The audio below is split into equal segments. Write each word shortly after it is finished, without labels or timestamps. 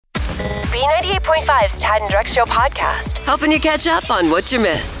B98.5's Tad and Drex Show podcast, helping you catch up on what you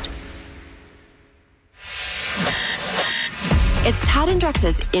missed. It's Tad and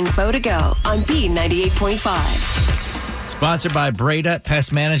Drex's Info to Go on B98.5. Sponsored by Breda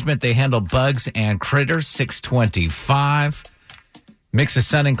Pest Management. They handle bugs and critters. 625. Mix of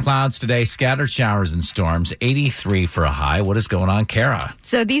sun and clouds today. Scattered showers and storms. 83 for a high. What is going on, Kara?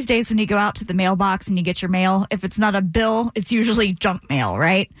 So these days when you go out to the mailbox and you get your mail, if it's not a bill, it's usually junk mail,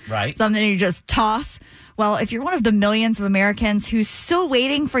 right? Right. Something you just toss. Well, if you're one of the millions of Americans who's still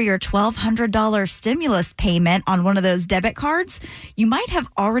waiting for your $1,200 stimulus payment on one of those debit cards, you might have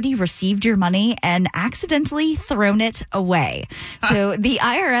already received your money and accidentally thrown it away. So the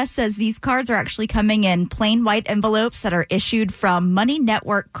IRS says these cards are actually coming in plain white envelopes that are issued from Money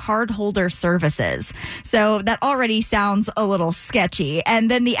Network Cardholder Services. So that already sounds a little sketchy.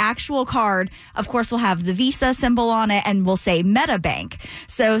 And then the actual card, of course, will have the Visa symbol on it and will say MetaBank.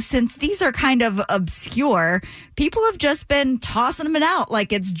 So since these are kind of obscure, people have just been tossing them out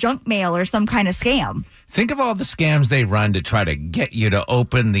like it's junk mail or some kind of scam. Think of all the scams they run to try to get you to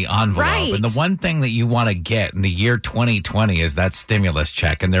open the envelope. Right. And the one thing that you want to get in the year 2020 is that stimulus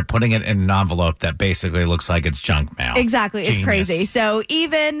check. And they're putting it in an envelope that basically looks like it's junk mail. Exactly. Genius. It's crazy. So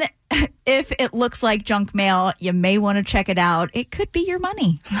even if it looks like junk mail, you may want to check it out. It could be your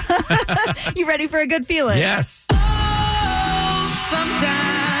money. You ready for a good feeling? Yes. Oh,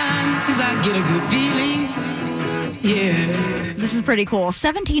 sometimes I get a good feeling. Yeah. This is pretty cool.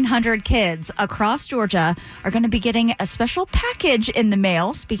 1,700 kids across Georgia are going to be getting a special package in the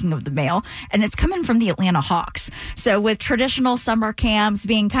mail, speaking of the mail, and it's coming from the Atlanta Hawks. So with traditional summer camps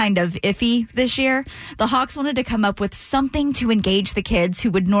being kind of iffy this year, the Hawks wanted to come up with something to engage the kids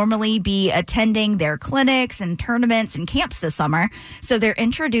who would normally be attending their clinics and tournaments and camps this summer. So they're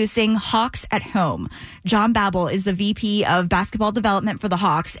introducing Hawks at Home. John Babel is the VP of Basketball Development for the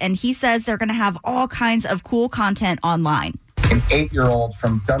Hawks, and he says they're going to have all kinds of cool content online. An 8-year-old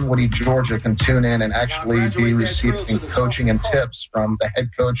from Dunwoody, Georgia can tune in and actually be receiving coaching and tips from the head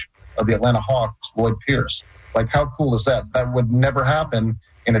coach of the Atlanta Hawks, Lloyd Pierce. Like, how cool is that? That would never happen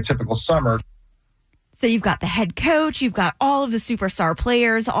in a typical summer. So you've got the head coach, you've got all of the superstar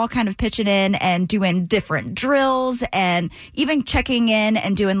players all kind of pitching in and doing different drills and even checking in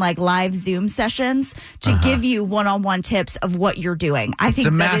and doing like live Zoom sessions to give you one-on-one tips of what you're doing. I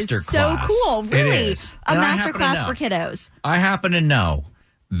think that is so cool. Really. A master class for kiddos. I happen to know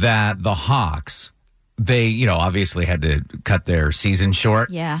that the Hawks, they, obviously had to cut their season short.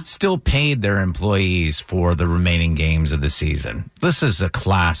 Yeah. Still paid their employees for the remaining games of the season. This is a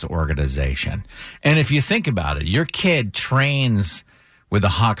class organization. And if you think about it, your kid trains with the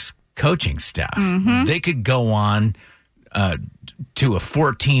Hawks coaching staff. Mm-hmm. They could go on to a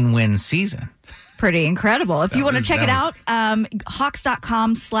 14-win season. Pretty incredible. If you want to check it out,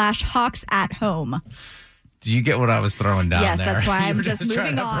 hawks.com/Hawks at Home. Do you get what I was throwing down there? Yes, that's why I'm just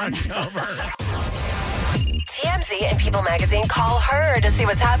moving on. TMZ and People Magazine call her to see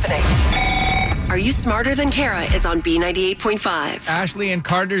what's happening. Are You Smarter Than Kara is on B98.5. Ashley in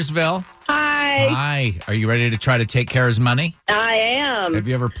Cartersville. Hi. Hi. Are you ready to try to take Kara's money? I am. Have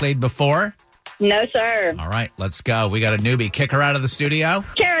you ever played before? No, sir. All right, let's go. We got a newbie. Kick her out of the studio.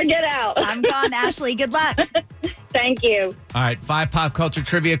 Kara, get out. I'm gone, Ashley. Good luck. Thank you. All right, 5 pop culture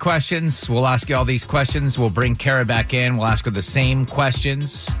trivia questions. We'll ask you all these questions. We'll bring Kara back in. We'll ask her the same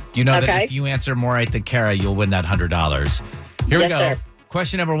questions. You know that if you answer more right than Kara, you'll win that $100. Here we go. Sir.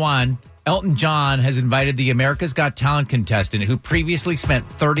 Question number 1. Elton John has invited the America's Got Talent contestant who previously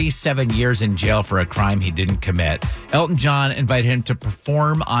spent 37 years in jail for a crime he didn't commit. Elton John invited him to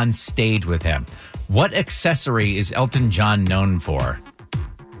perform on stage with him. What accessory is Elton John known for?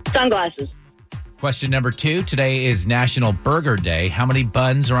 Sunglasses. Question number 2. Today is National Burger Day. How many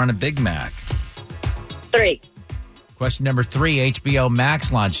buns are on a Big Mac? 3. Question number 3. HBO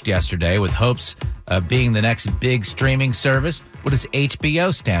Max launched yesterday with hopes of being the next big streaming service. What does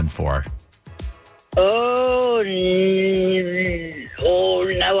HBO stand for? Oh,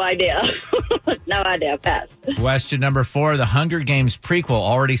 no idea. No idea. Pass. Question number 4. The Hunger Games prequel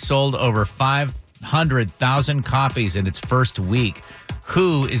already sold over 500,000 copies in its first week.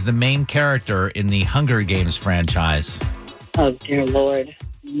 Who is the main character in the Hunger Games franchise? Oh, dear Lord.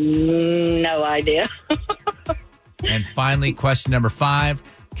 No idea. And finally, question number 5.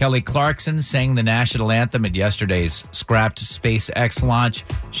 Kelly Clarkson sang the national anthem at yesterday's scrapped SpaceX launch.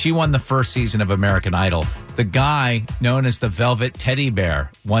 She won the first season of American Idol. The guy known as the Velvet Teddy Bear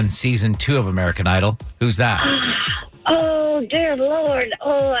won season 2 of American Idol. Who's that? Oh, dear Lord.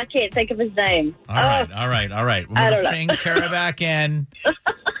 Oh, I can't think of his name. All right. I We're don't going to know. bring Kara back in.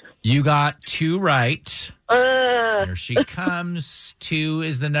 You got 2 right. Uh, Here she comes. 2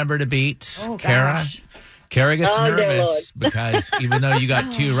 is the number to beat. Oh, Kara. gosh. Kara gets Oh, dear Lord. nervous because even though you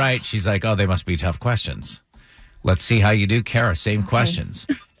got 2 right, she's like, oh, they must be tough questions. Let's see how you do, Kara. Same questions.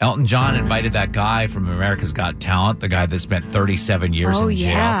 Elton John invited that guy from America's Got Talent, the guy that spent 37 years in jail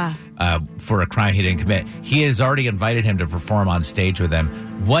yeah. For a crime he didn't commit. He has already invited him to perform on stage with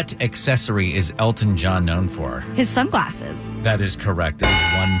him. What accessory is Elton John known for? His sunglasses. That is correct. It is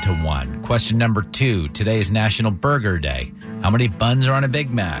 1-1. Question number 2. Today is National Burger Day. How many buns are on a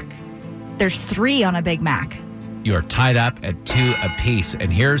Big Mac? There's 3 on a Big Mac. You are tied up at 2 apiece.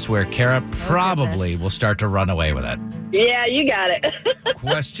 And here's where Kara probably goodness. will start to run away with it. yeah, you got it.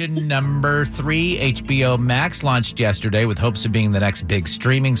 Question number 3. HBO Max launched yesterday with hopes of being the next big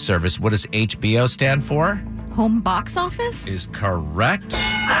streaming service. What does HBO stand for? Home box office? Is correct.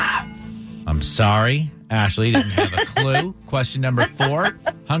 I'm sorry. Ashley didn't have a clue. Question number 4.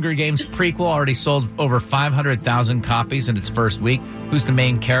 Hunger Games prequel already sold over 500,000 copies in its first week. Who's the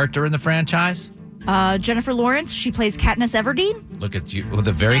main character in the franchise? Jennifer Lawrence. She plays Katniss Everdeen. Look at you with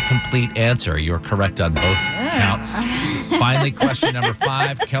a very complete answer. You're correct on both counts. Finally, question number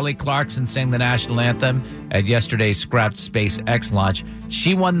 5. Kelly Clarkson sang the national anthem at yesterday's scrapped SpaceX launch.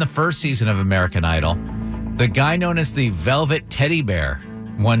 She won the first season of American Idol. The guy known as the Velvet Teddy Bear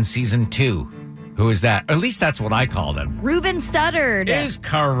won season 2. Who is that? Or at least that's what I called him. Ruben Studdard. Is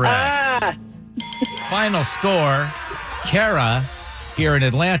correct. Final score, Kara here in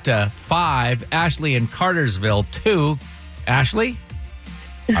Atlanta, 5. Ashley in Cartersville, 2. Ashley,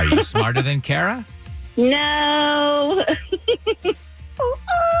 are you smarter than Kara? No.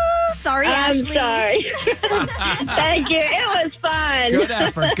 Sorry, I'm Ashley. sorry. Thank you. It was fun. Good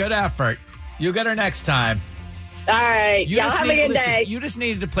effort. Good effort. You'll get her next time. All right. You Y'all just have need, a good listen, day. you just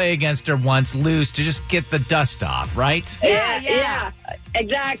needed to play against her once, lose to just get the dust off, right? Yeah,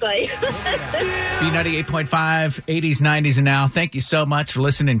 exactly. B98.5, 80s, 90s, and now. Thank you so much for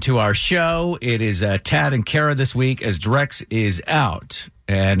listening to our show. It is Tad and Kara this week as Drex is out.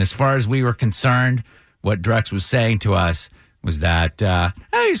 And as far as we were concerned, what Drex was saying to us was that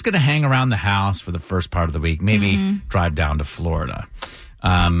he's going to hang around the house for the first part of the week, maybe drive down to Florida.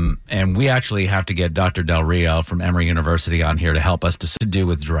 And we actually have to get Dr. Del Rio from Emory University on here to help us to do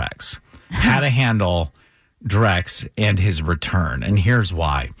with Drex, how to handle Drex and his return. And here's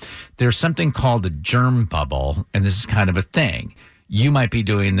why. There's something called a germ bubble, and this is kind of a thing. You might be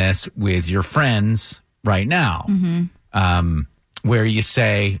doing this with your friends right now, where you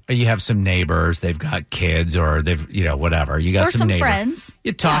say you have some neighbors, they've got kids, or they've, whatever. You got Or some neighbors. friends.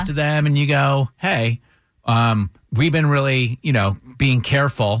 You talk to them and you go, hey, we've been really, being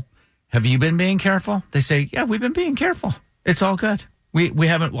careful. Have you been being careful? They say, yeah, we've been being careful. It's all good. We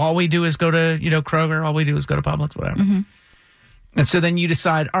haven't, all we do is go to, Kroger. All we do is go to Publix, whatever. And so then you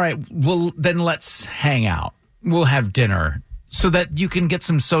decide, all right, well, then let's hang out. We'll have dinner so that you can get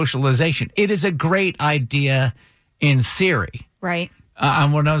some socialization. It is a great idea in theory. Right.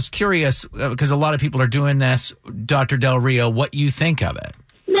 When I was curious, because a lot of people are doing this, Dr. Del Rio, what you think of it?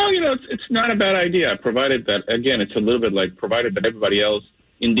 Well, it's not a bad idea, provided that, again, it's a little bit like provided that everybody else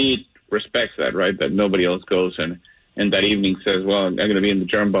indeed respects that, right, that nobody else goes and that evening says, well, I'm going to be in the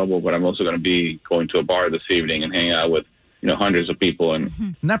germ bubble, but I'm also going to be going to a bar this evening and hanging out with, hundreds of people.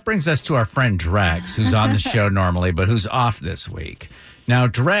 And that brings us to our friend Drex, who's on the show normally, but who's off this week. Now,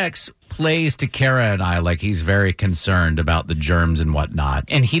 Drex plays to Kara and I like he's very concerned about the germs and whatnot.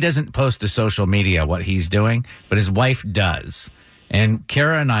 And he doesn't post to social media what he's doing, but his wife does. And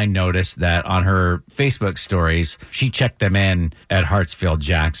Kara and I noticed that on her Facebook stories, she checked them in at Hartsfield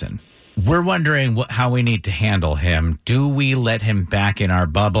Jackson. We're wondering how we need to handle him. Do we let him back in our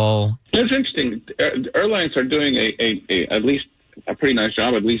bubble? it's interesting. Airlines are doing at least a pretty nice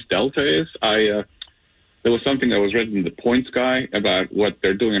job, at least Delta is. There was something that was written in the Points Guy about what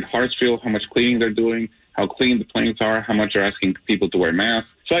they're doing in Hartsfield, how much cleaning they're doing, how clean the planes are, how much they're asking people to wear masks.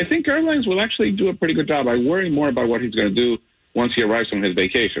 So I think airlines will actually do a pretty good job. I worry more about what he's going to do once he arrives on his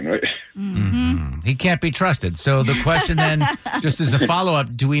vacation, right? He can't be trusted. So the question then, just as a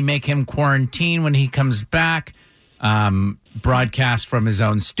follow-up, do we make him quarantine when he comes back, broadcast from his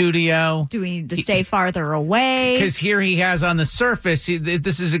own studio? Do we need to stay farther away? Because here he has on the surface,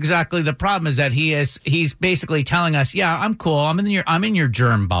 this is exactly the problem, is that he's basically telling us, yeah, I'm cool, I'm in your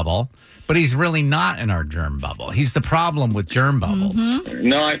germ bubble. But he's really not in our germ bubble. He's the problem with germ bubbles.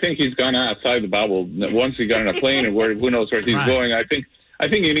 No, I think he's gone outside the bubble. Once he got on a plane and who knows where he's going. I think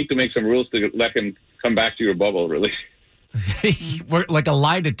you need to make some rules to let him come back to your bubble, really. We're like a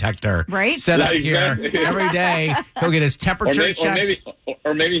lie detector, right? Set up exactly. here every day. He'll get his temperature checked.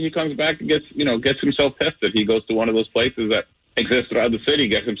 Or maybe he comes back and gets himself tested. He goes to one of those places that exists throughout the city,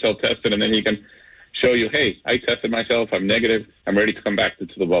 gets himself tested, and then he can show you, hey, I tested myself, I'm negative, I'm ready to come back to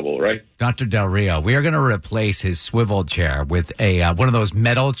the bubble, right? Dr. Del Rio, we are going to replace his swivel chair with a one of those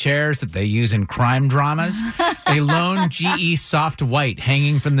metal chairs that they use in crime dramas. A lone GE soft white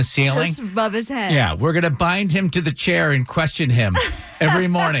hanging from the ceiling. Just above his head. Yeah, we're going to bind him to the chair and question him every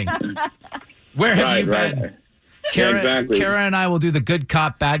morning. Where have you been? Right. Kara, Yeah, exactly. Kara and I will do the good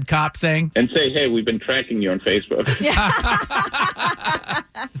cop, bad cop thing. And say, hey, we've been tracking you on Facebook.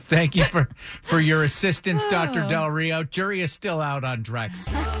 Thank you for your assistance, Dr. Del Rio. Jury is still out on Drex.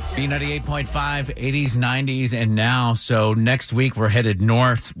 B98.5, 80s, 90s, and now. So next week we're headed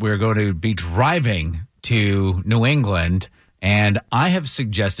north. We're going to be driving to New England. And I have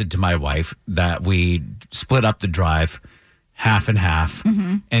suggested to my wife that we split up the drive half and half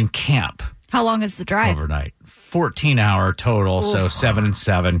and camp. How long is the drive? Overnight. 14-hour total, so 7 and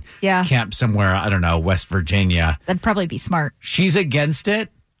 7. Yeah. Camp somewhere, I don't know, West Virginia. That'd probably be smart. She's against it,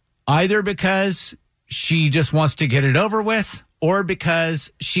 either because she just wants to get it over with or because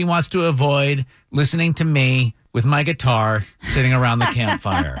she wants to avoid listening to me with my guitar sitting around the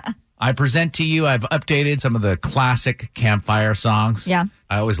campfire. I present to you, I've updated some of the classic campfire songs. Yeah.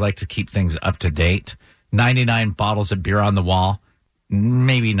 I always like to keep things up to date. 99 bottles of beer on the wall.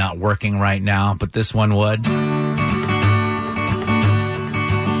 Maybe not working right now, but this one would.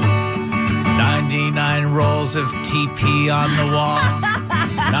 99 rolls of TP on the wall.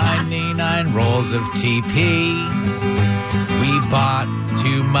 99 rolls of TP. We bought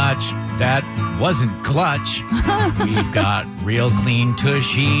too much. That wasn't clutch. We've got real clean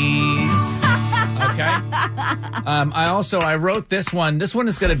tushies. Okay. I wrote this one. This one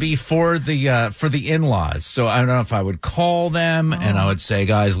is going to be for the in-laws. So I don't know if I would call them and I would say,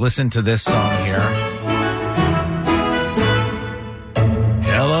 guys, listen to this song here.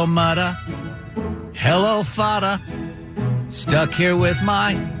 Hello, Mutta. Hello, Fada. Stuck here with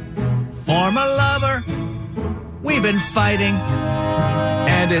my former lover. We've been fighting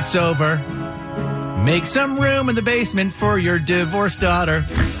and it's over. Make some room in the basement for your divorced daughter.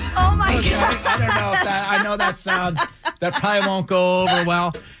 Oh, my God. I don't know if that, I know that sound, that probably won't go over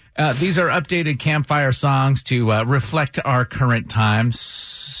well. These are updated campfire songs to reflect our current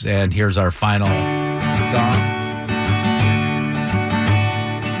times. And here's our final song.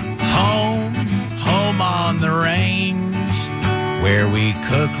 Home on the range, where we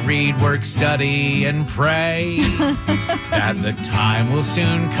cook, read, work, study, and pray that the time will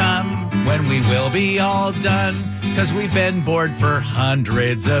soon come when we will be all done, because we've been bored for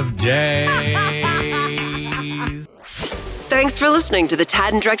hundreds of days. Thanks for listening to the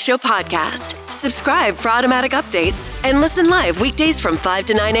Tad and Drex Show podcast. Subscribe for automatic updates and listen live weekdays from 5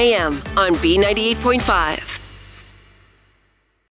 to 9 a.m. on B98.5.